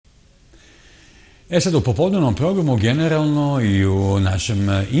Sad u popodnevnom programu generalno i u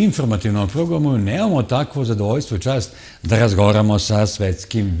našem informativnom programu nemamo takvo zadovoljstvo i čast da razgovaramo sa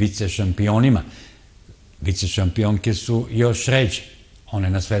svetskim vicešampionima. Vicešampionke su još ređe, one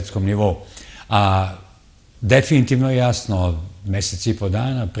na svetskom nivou. A definitivno je jasno, mesec i po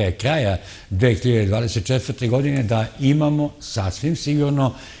dana pre kraja 2024. godine da imamo sasvim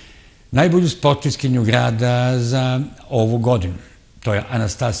sigurno najbolju sportistkinju grada za ovu godinu. To je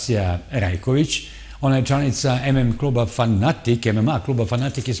Anastasija Rajković. Ona je članica MMA kluba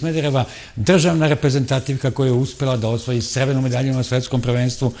Fanatik iz Smedereva, državna reprezentativka koja je uspela da osvoji srebrnu medalju na svetskom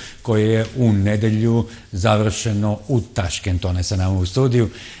prvenstvu koje je u nedelju završeno u Taškentu. Ona je sa nama u studiju.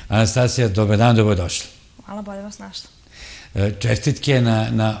 Anastasija, dobar dan, dobrodošla. Hvala, bolje vas našla. Čestitke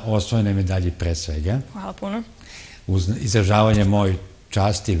na osvojenoj medalji pre svega. Hvala puno. Uz izražavanje moj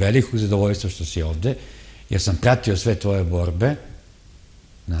časti i veliko zadovoljstvo što si ovde, jer sam pratio sve tvoje borbe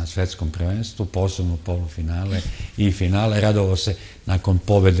na svetskom prvenstvu, posebno polufinale i finale. Radovao se nakon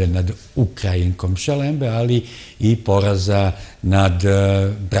pobede nad Ukrajinkom Šelembe, ali i poraza nad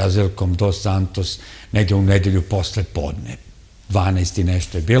Brazilkom Dos Santos negde u nedelju posle podne. 12 i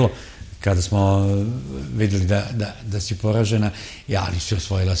nešto je bilo kada smo videli da si poražena, ali si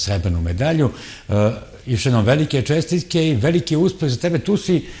osvojila srebrnu medalju. Još jednom velike čestitke i veliki uspeh za tebe. Tu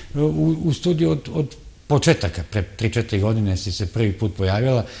si u studiju od početaka. Pre 3-4 godine si se prvi put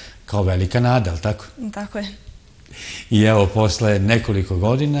pojavila kao velika nada, ali tako? Tako je. I evo, posle nekoliko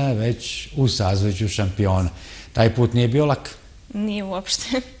godina već u sazveđu šampiona. Taj put nije bio lak? Nije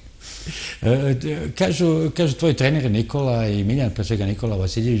uopšte. Kažu tvoji treneri Nikola i Miljan, pre svega Nikola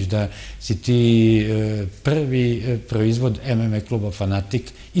Vasiljević, da si ti prvi proizvod MMA kluba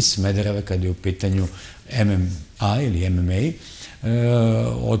Fanatik iz Smedereva kada je u pitanju MMA ili MMA.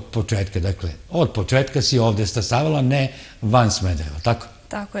 Od početka, dakle, od početka si ovde stasavala, ne van Smedereva, tako?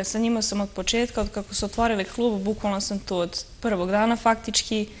 Tako je, sa njima sam od početka, od kako su otvorili klub, bukvalno sam tu od prvog dana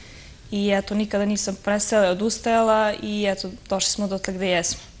faktički i eto, nikada nisam prestala, odustajala i eto, došli smo dotle gde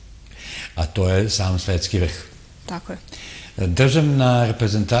jesmo. A to je sam svetski vrh. Tako je. Državna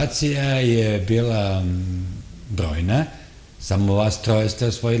reprezentacija je bila brojna, samo vas troje ste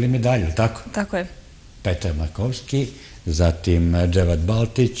osvojili medalju, tako? Tako je. Petar Markovski, zatim Dževat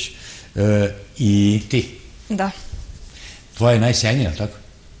Baltić i ti. Da. Tvoja je najsjajnija, tako?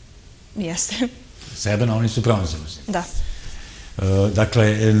 Jeste. Srebrna, oni su bronzovi. Da.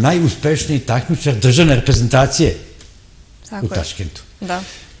 Dakle, najuspešniji takmičar državne reprezentacije u Taškentu. Da.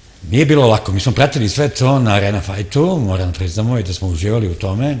 Nije bilo lako. Mi smo pratili sve to na Arena Fightu, moram priznamo i da smo uživali u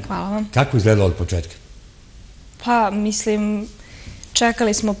tome. Hvala vam. Kako izgledalo od početka? Pa, mislim,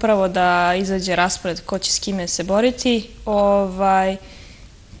 čekali smo prvo da izađe raspored ko će s kime se boriti.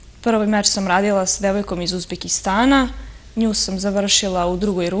 Prvi meč sam radila s devojkom iz Uzbekistana, nju sam završila u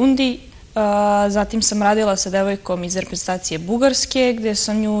drugoj rundi, zatim sam radila sa devojkom iz reprezentacije Bugarske, gde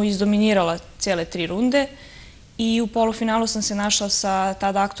sam nju izdominirala cijele 3 runde i u polufinalu sam se našla sa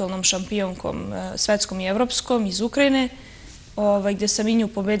tada aktualnom šampionkom svetskom i evropskom iz Ukrajine, gde sam i nju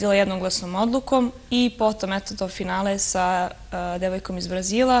pobedila jednoglasnom odlukom i potom eto do finale sa devojkom iz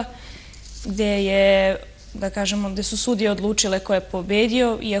Brazila, gde je, da kažemo, gde su sudije odlučile ko je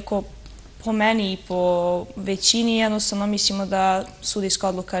pobedio, iako po meni i po većini jednostavno mislimo da sudijska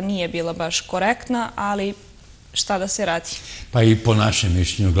odluka nije bila baš korektna, ali šta da se radi. Pa i po našem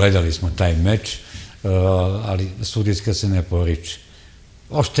mišljenju gledali smo taj meč, ali sudijska se ne poriče.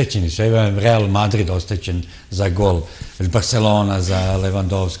 Oštećeni su, Real Madrid oštećen za gol, Barcelona za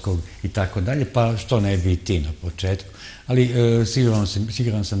Levandovskog i tako dalje, pa što ne bi i ti na početku. Ali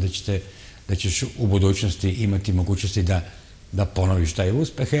siguran sam da ćeš u budućnosti imati mogućnosti da ponoviš taj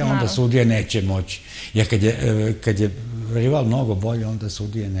uspeh, onda sudije neće moći. Jer kad je rival mnogo bolje, onda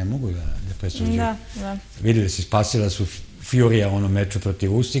sudije ne mogu da presuđuju. Da, da. Vidjeli si, spasila su Fjurija u onom meču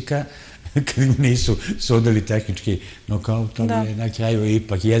protiv Usika, kad nisu sudili tehnički nokaut, ali je na kraju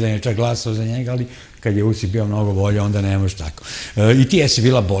ipak jedan je čak glasao za njega, ali kad je Usik bio mnogo bolje, onda ne može tako. I ti jesi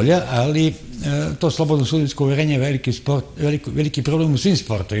bila bolja, ali to slobodno sudijsko uverenje je veliki problem u svim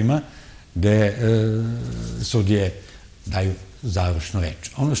sportovima, gde sudije daju završnu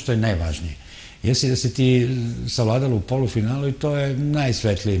reč. Ono što je najvažnije, jesi da si ti savladala u polufinalu i to je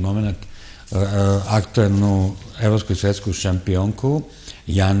najsvetliji moment, aktuelnu evropsku i svetsku šampionku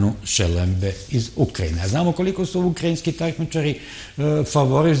Janu Šelembe iz Ukrajine. Znamo koliko su ukrajinski takmičari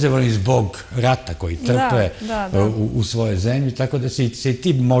favorizovani zbog rata koji trpe u svojoj zemlji, tako da si se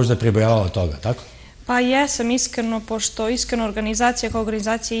ti možda pribojavala toga, tako? Pa jesam iskreno, pošto iskreno organizacija kao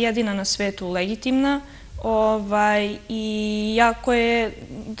organizacija je jedina na svetu legitimna i jako je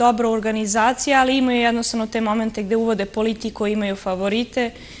dobra organizacija, ali imaju jednostavno te momente gde uvode politiku, imaju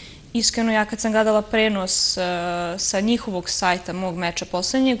favorite iskreno, ja kad sam gledala prenos sa njihovog sajta mog meča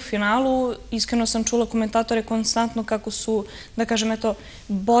poslednjeg u finalu, iskreno sam čula komentatore konstantno kako su, da kažem, eto,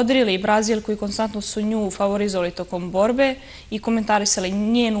 bodrili Brazilku i konstantno su nju favorizovali tokom borbe i komentarisali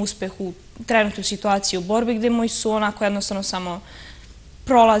njen uspeh u trenutnoj situaciji u borbi, gde moji su onako jednostavno samo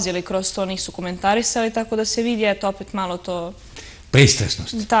prolazili kroz to, nisu komentarisali, tako da se vidi, eto, opet malo to...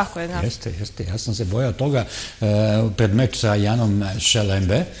 Pristrasnost. Tako je, da. Jeste, jeste. Ja sam se bojao toga pred meč sa Janom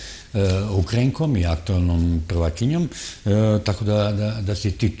Šelembe, Ukrajinkom i aktualnom prvakinjom, tako da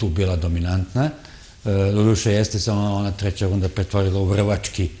si ti tu bila dominantna. Doduše jeste samo ona treća runda pretvorila u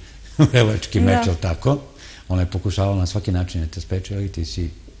vrvački meč, ali tako. Ona je pokušavala na svaki način da te spreči, ali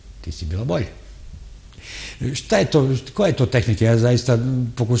ti si bila bolje. Šta je to, koja je to tehnika? Ja zaista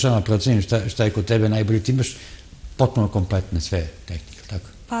pokušavam da procenim šta je kod tebe najbolje. Ti imaš potpuno kompletne sve tehnike, tako?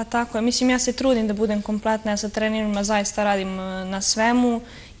 Pa tako je. Mislim, ja se trudim da budem kompletna. Ja sa trenerima zaista radim na svemu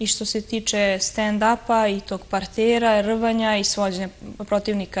i što se tiče stand-upa i tog partera, rvanja i svođenja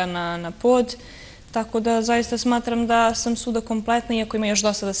protivnika na pod. Tako da zaista smatram da sam svuda kompletna, iako ima još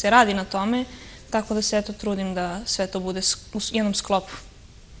dosta da se radi na tome. Tako da se eto trudim da sve to bude u jednom sklopu.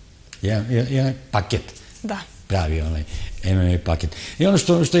 Jedan paket. Da. Pravi onaj MMA paket. I ono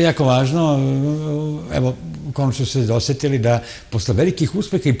što je jako važno, evo, konačno su se osetili da posle velikih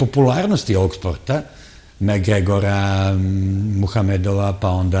uspeha i popularnosti ovog sporta, McGregora, Muhamedova, pa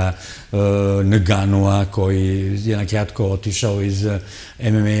onda Nganua, koji je nakratko otišao iz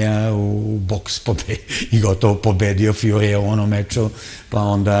MMA-a u boks i gotovo pobedio Furyja u onom meču, pa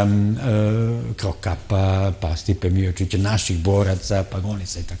onda Krokapa, pa Stipe Miocića, naših boraca, pa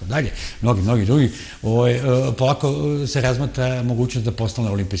Gonisa i tako dalje. Mnogi drugi. Polako se razmatra mogućnost da postane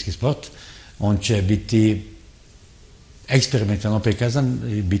olimpijski sport. On će biti eksperimentalno prikazan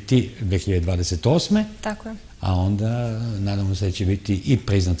i biti 2028. Tako je. A onda, nadamo se da će biti i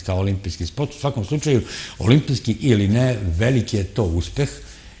priznat kao olimpijski sport. U svakom slučaju, olimpijski ili ne, veliki je to uspeh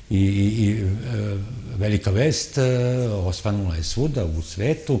i velika vest, osvanula je svuda u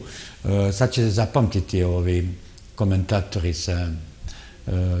svetu. Sad će zapamtiti ovi komentatori sa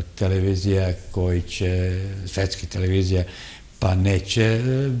televizija koji će, svetskih televizija, pa neće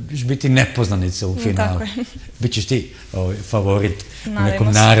biti nepoznanica u finalu. Tako je. Bićeš ti favorit u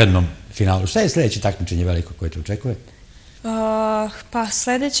nekom narednom finalu. Šta je sledeće takmičenje veliko koje te očekuje? Pa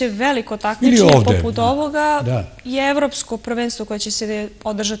sledeće veliko takmičenje poput ovoga je evropsko prvenstvo koje će se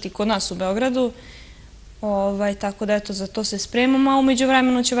održati kod nas u Beogradu. Tako da eto, za to se spremamo, a umeđu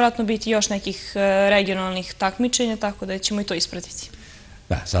vremenu će vjerojatno biti još nekih regionalnih takmičenja, tako da ćemo i to ispratiti.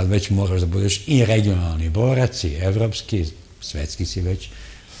 Da, sad već moraš da budeš i regionalni borac, i evropski, svetski si već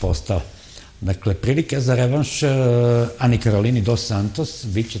postao. Dakle, prilika za revanš Ani Karolini dos Santos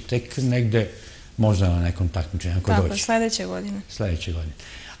bit će tek negde, možda na nekom takmičenju, ako dođe. Tako, sledeće godine. Sledeće godine.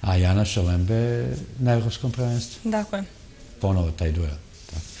 A Jana Šelembe na evropskom prvenstvu. Tako je. Ponovo taj duel.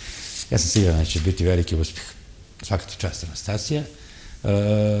 Ja sam siguran da će biti veliki uspeh. Svaka ti čast, Anastasija.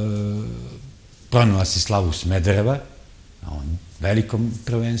 Pronula si slavu Smedereva na ovom velikom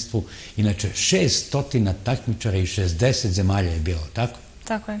prvenstvu. Inače, 600 takmičara i 60 zemalja je bilo, tako?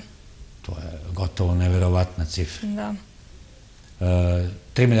 Tako je. To je gotovo neverovatna cifra. Da.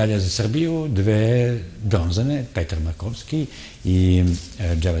 3 medalje za Srbiju, 2 bronzane, Petar Markovski i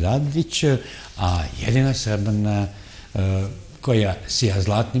Dževad Adlić, a jedina Srbana koja sija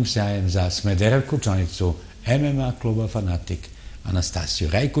zlatnim sjajem za Smederevku, članicu MMA kluba Fanatik, Anastasiju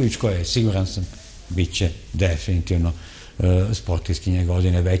Rajković, koja je, siguran sam, bit će definitivno sportistkinja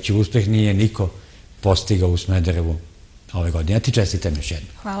godine. Veći uspeh nije niko postigao u Smederevu ove godine. Ja ti čestitam još jedno.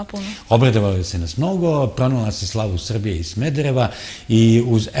 Hvala puno. Obradovali se nas mnogo, pronula se slavu Srbije i Smedereva i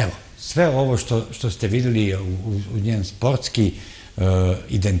uz, evo, sve ovo što ste vidjeli u njen sportski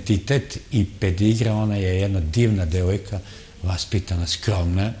identitet i pedigra, ona je jedna divna devojka, vaspitana,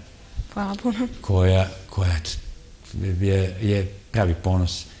 skromna. Hvala puno. Koja je pravi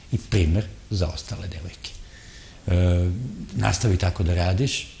ponos i primer za ostale devojke. Nastavi tako da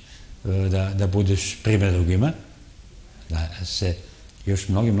radiš, da budeš primer drugima, da se još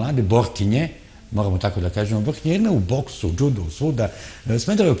mnogi mlade borkinje, moramo tako da kažemo, borkinje jedne u boksu, judu, svuda.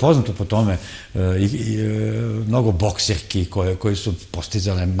 Smederevo je poznato po tome, mnogo bokserki koji su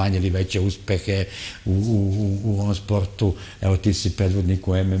postizale manje ili veće uspehe u ovom sportu. Evo, ti si predvodnik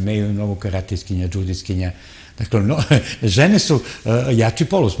u MMA-u i mnogo karatistkinja, judiskinja. Dakle, žene su jači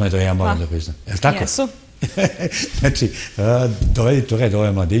pol u Smederevu, ja moram da priznam. Je li tako? Jesu. Znači, dovedite u red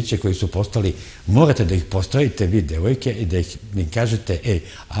ove mladiće koji su postali, morate da ih postavite vi, devojke, i da im kažete,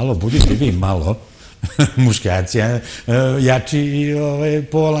 alo, budite vi malo muškarci, jači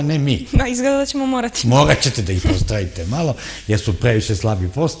pola, ne mi. Da, izgleda da ćemo morati. Morat ćete da ih postavite malo, jer su previše slabi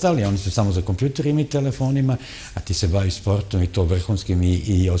postali, oni su samo za kompjuterima i telefonima, a ti se baviš sportom i to vrhunskim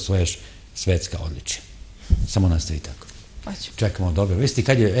i osvojaš svetska odličja. Samo nastavi tako. Hoću. Čekamo dobre vesti.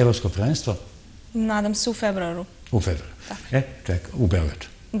 Kad je evropsko prvenstvo? Nadam se u februaru. U februaru. Čekaj, u Beogradu.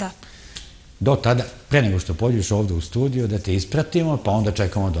 Da. Do tada, pre nego što pođeš ovde u studiju, da te ispratimo, pa onda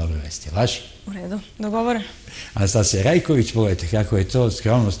čekamo dobre vesti. Važi? U redu, dogovoren. Anastasija Rajković, pogledajte kako je to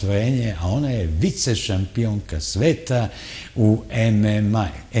skromno stvorenje, a ona je vicešampionka sveta u MMA.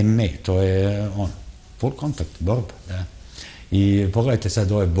 To je full kontakt, borba, da. I pogledajte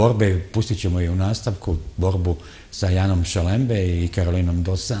sad ove borbe, pustit ćemo i u nastavku borbu sa Janom Šalembe i Karolinom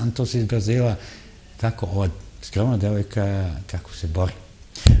dos Santos iz Brazila. Kako ova skromna devojka, kako se bori.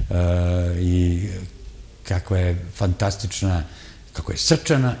 I kako je fantastična, kako je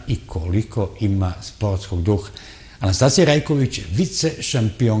srčana i koliko ima sportskog duha. Anastasija Rajković,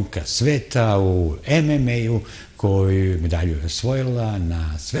 vicešampionka sveta u MMA-u, koju medalju je osvojila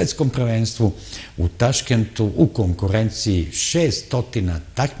na svetskom prvenstvu u Taškentu u konkurenciji 600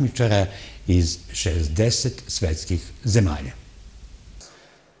 takmičara iz 60 svetskih zemalja.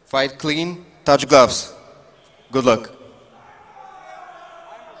 Fight clean, touch gloves. Good luck.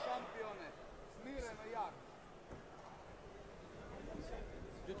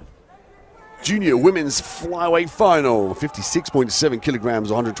 Junior women's flyweight final, 56.7 kilograms,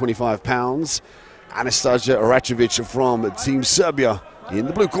 125 pounds. Anastasija Rajković from Team Serbia in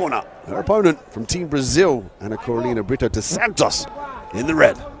the blue corner. Her opponent from Team Brazil, Ana Carolina Brito dos Santos, in the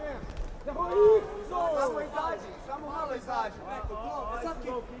red.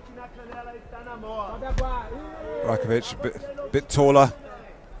 Rajković a bit taller,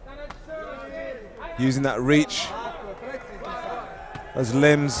 using that reach, those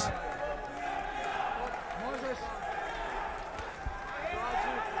limbs.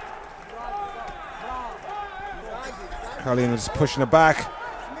 Carolina just pushing her back,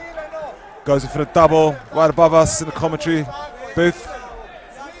 goes in for the double, right above us in the commentary booth.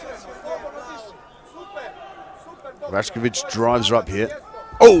 Rajković drives her up here.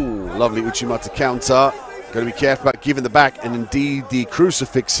 Oh, lovely Uchimata counter. Got to be careful about giving the back, and indeed the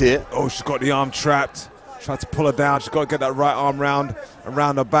crucifix here. Oh, she's got the arm trapped. Tried to pull her down. She's got to get that right arm round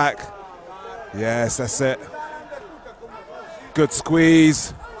around her back. Yes, that's it. Good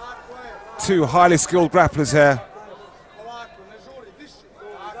squeeze. Two highly skilled grapplers here.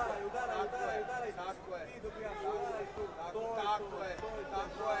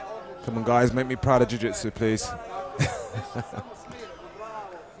 Come on, guys, make me proud of jiu-jitsu, please.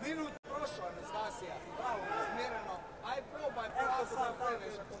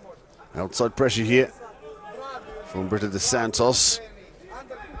 Outside pressure here from Brito dos Santos.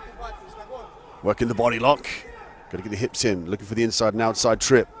 Working the body lock. Got to get the hips in. Looking for the inside and outside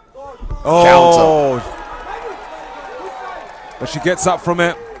trip. Oh! Counter. But she gets up from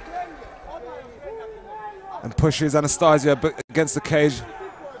it and pushes Anastasija against the cage.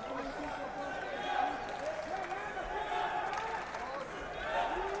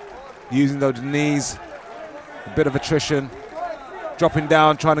 Using those knees, a bit of attrition, dropping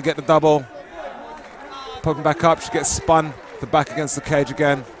down, trying to get the double, poking back up, she gets spun, the back against the cage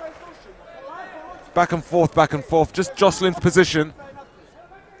again. Back and forth, just jostling for position.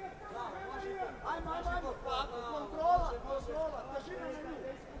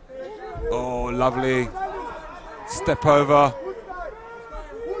 Oh, lovely, step over.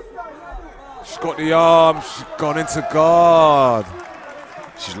 She's got the arm, she's gone into guard.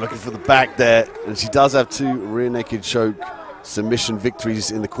 She's looking for the back there, and she does have two rear naked choke submission victories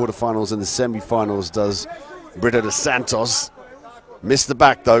in the quarterfinals and the semi-finals, does Brito dos Santos. Missed the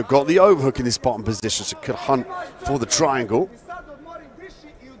back though, got the overhook in this bottom position, so could hunt for the triangle.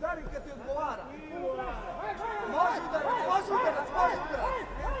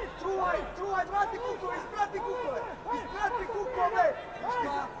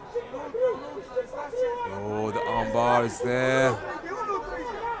 Oh, the armbar is there.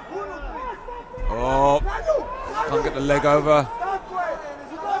 Oh, can't get the leg over.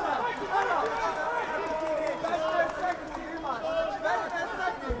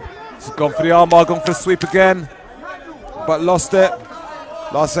 She's gone for the armbar, gone for a sweep again, but lost it.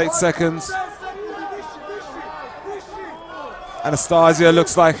 Last 8 seconds. Anastasija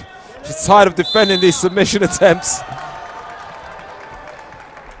looks like she's tired of defending these submission attempts.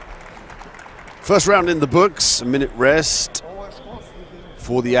 First round in the books, a minute rest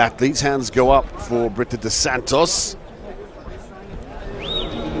for the athletes. Hands go up for Brito dos Santos.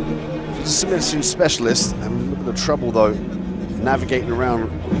 She's a submission specialist, having a little bit of trouble though navigating around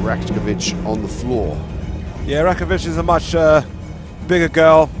Rajković on the floor. Yeah, Rajković is a much bigger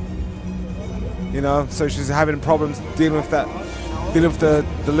girl, you know, so she's having problems dealing with that, dealing with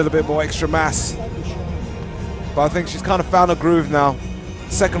the little bit more extra mass. But I think she's kind of found a groove now.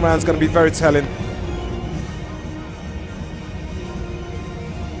 Second round's going to be very telling.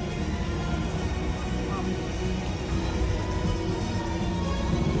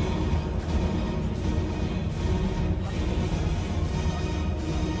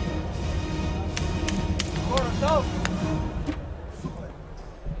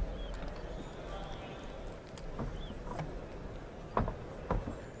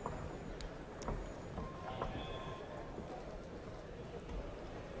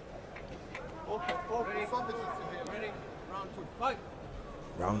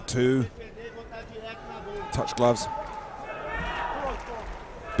 Round two. Touch gloves.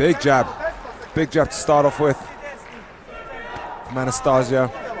 Big jab. Big jab to start off with from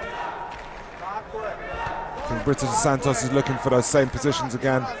Anastasija. I think Britta dos Santos is looking for those same positions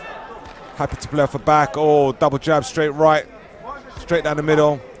again. Happy to play off the back. Oh, double jab straight right. Straight down the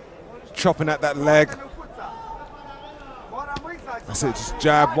middle. Chopping at that leg. That's it, just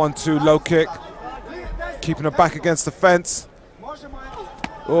jab, 1-2, low kick. Keeping her back against the fence.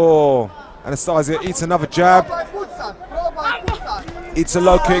 Oh, Anastasija eats another jab. Eats a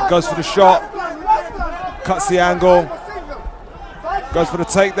low kick, goes for the shot. Cuts the angle. Goes for the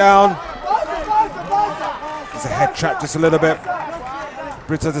takedown. There's a head trap just a little bit.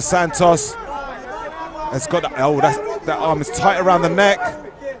 Britta dos Santos has got that, oh, that arm is tight around the neck.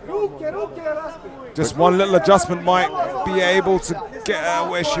 Just one little adjustment might be able to get her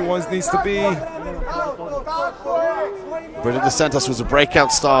where she needs to be. Britta dos Santos was a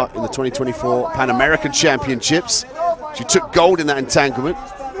breakout star in the 2024 Pan American Championships. She took gold in that entanglement,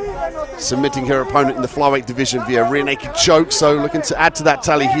 submitting her opponent in the flyweight division via rear naked choke. So looking to add to that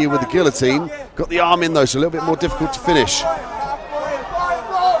tally here with the guillotine. Got the arm in though, so a little bit more difficult to finish.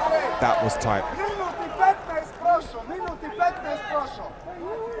 That was tight.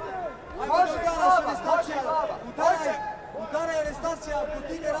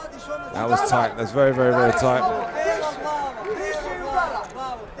 That was tight. That's very, very, very tight.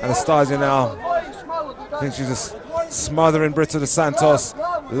 Anastasija now, I think she's just smothering Britta dos Santos,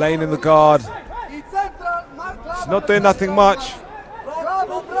 laying in the guard. She's not doing nothing much.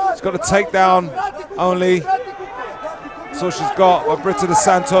 She's got a takedown only. That's all she's got. But Britta dos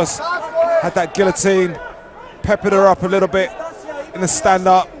Santos had that guillotine, peppered her up a little bit in the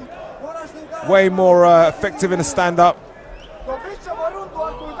stand-up. Way more effective in the stand-up.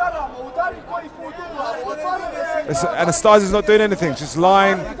 Anastasia's not doing anything. She's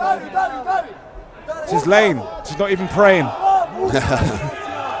lying. She's laying. She's not even praying.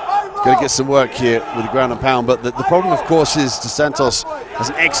 Going to get some work here with the ground and pound, but the problem, of course, is dos Santos has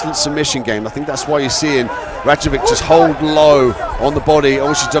an excellent submission game. I think that's why you're seeing Rajković just hold low on the body.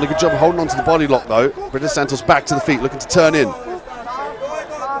 Oh, she's done a good job holding on to the body lock, though. Britta dos Santos back to the feet, looking to turn in.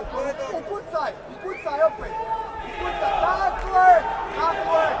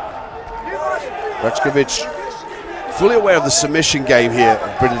 Rajković fully aware of the submission game here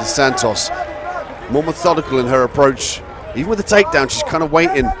of Britta dos Santos. More methodical in her approach. Even with the takedown, she's kind of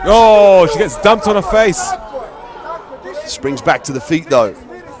waiting. Oh, she gets dumped on her face. Springs back to the feet, though.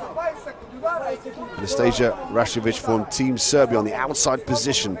 Anastasija Rajković from Team Serbia on the outside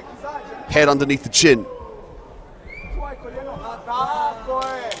position. Head underneath the chin.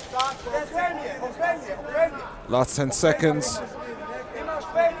 Last 10 seconds.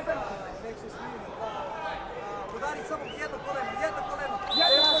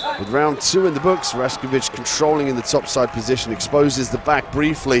 With round two in the books, Rajković controlling in the topside position, exposes the back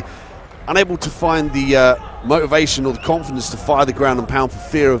briefly, unable to find the motivation or the confidence to fire the ground and pound for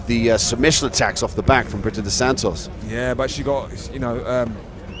fear of the submission attacks off the back from Britta dos Santos. Yeah, but she got, you know,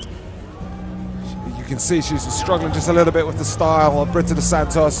 you can see she's struggling just a little bit with the style of Britta dos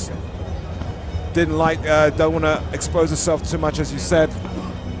Santos. Didn't like, don't want to expose herself too much, as you said,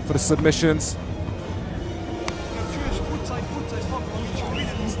 for the submissions.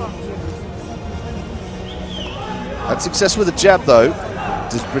 Had success with the jab, though,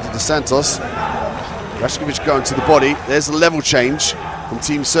 does Britta dos Santos. Rajković going to the body. There's the level change from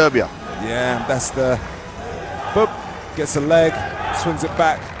Team Serbia. Yeah, that's the boop, gets the leg, swings it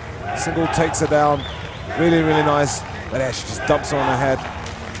back, single takes her down. Really, really nice. But yeah, she just dumps her on her head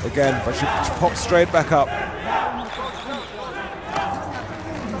again, but she pops straight back up.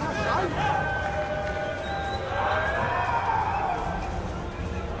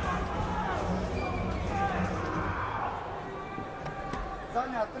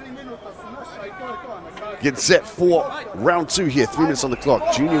 Getting set for round 2 here, 3 minutes on the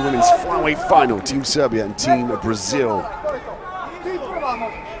clock. Junior women's flyweight final, Team Serbia and Team Brazil.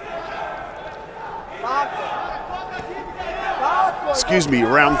 Excuse me,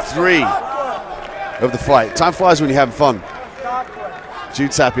 round 3 of the fight. Time flies when you're having fun.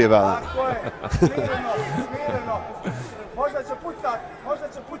 Jude's happy about that.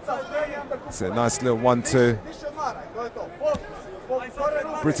 It's a nice little 1-2.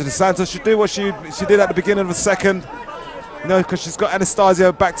 Britta dos Santos should do what she did at the beginning of the second. You know, because she's got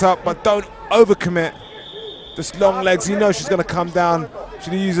Anastasija backed up, but don't overcommit. Just long legs, you know she's going to come down.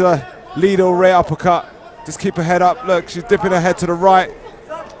 She'll use a lead or rear uppercut. Just keep her head up. Look, she's dipping her head to the right.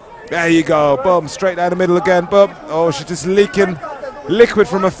 There you go. Boom, straight down the middle again. Boom. Oh, she's just leaking liquid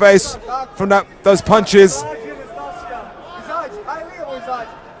from her face from those punches.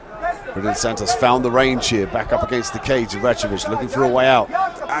 Britta dos Santos found the range here, back up against the cage of Rajković, looking for a way out.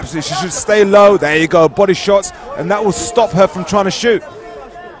 Absolutely, she should stay low. There you go, body shots, and that will stop her from trying to shoot.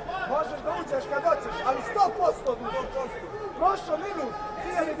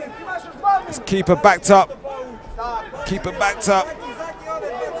 Just keep her backed up. Keep her backed up.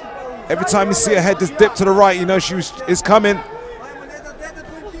 Every time you see her head just dip to the right, you know she is coming.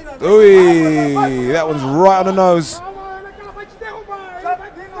 Ooh, that one's right on the nose.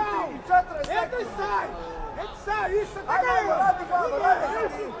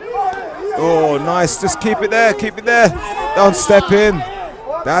 Oh, nice. Just keep it there. Keep it there. Don't step in.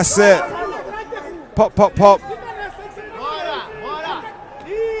 That's it. Pop, pop, pop.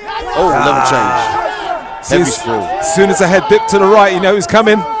 Oh, another change. Heavy sprawl. As soon as the head dipped to the right, you know he's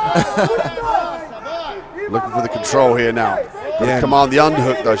coming. Looking for the control here now. Got to command the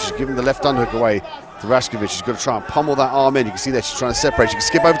underhook, though. She's giving the left underhook away to Rajković. She's got to try and pummel that arm in. You can see that she's trying to separate. She can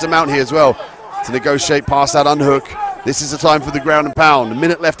skip over to Mount here as well to negotiate past that underhook. This is the time for the ground and pound. A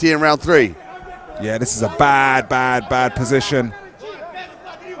minute left here in round 3. Yeah, this is a bad position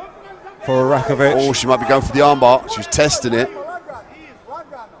for Rajković. Oh, she might be going for the armbar. She was testing it.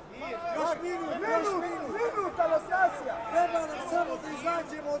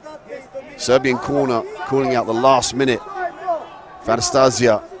 Serbian corner calling out the last minute.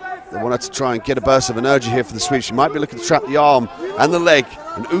 Anastasija, they want her to try and get a burst of energy here for the sweep. She might be looking to trap the arm and the leg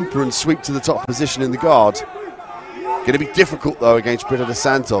and ooper and sweep to the top position in the guard. Going to be difficult, though, against Britta dos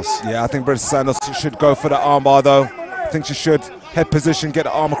Santos. Yeah, I think Britta dos Santos should go for the armbar, though. I think she should head position, get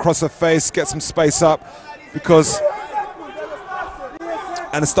the arm across her face, get some space up, because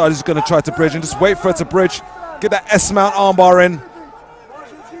Anastasija is going to try to bridge and just wait for her to bridge, get that S-mount armbar in,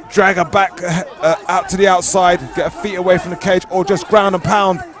 drag her back out to the outside, get her feet away from the cage, or just ground and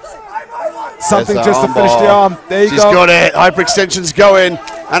pound. Something just to finish the arm. There you go. She's got it. Hyperextension's going.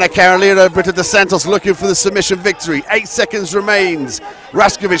 Anna Carolina Britta dos Santos looking for the submission victory. 8 seconds remains.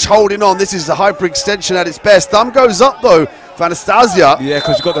 Rajković holding on. This is the hyperextension at its best. Thumb goes up, though, for Anastasija. Yeah,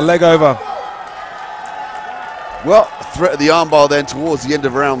 because you got the leg over. Well, threat of the armbar then towards the end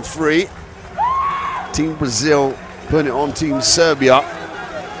of round 3. Team Brazil putting it on Team Serbia.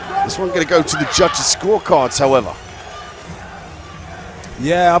 This one going to go to the judges' scorecards, however.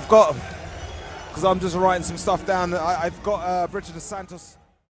 Yeah, I've got, because I'm just writing some stuff down, I've got Britta dos Santos.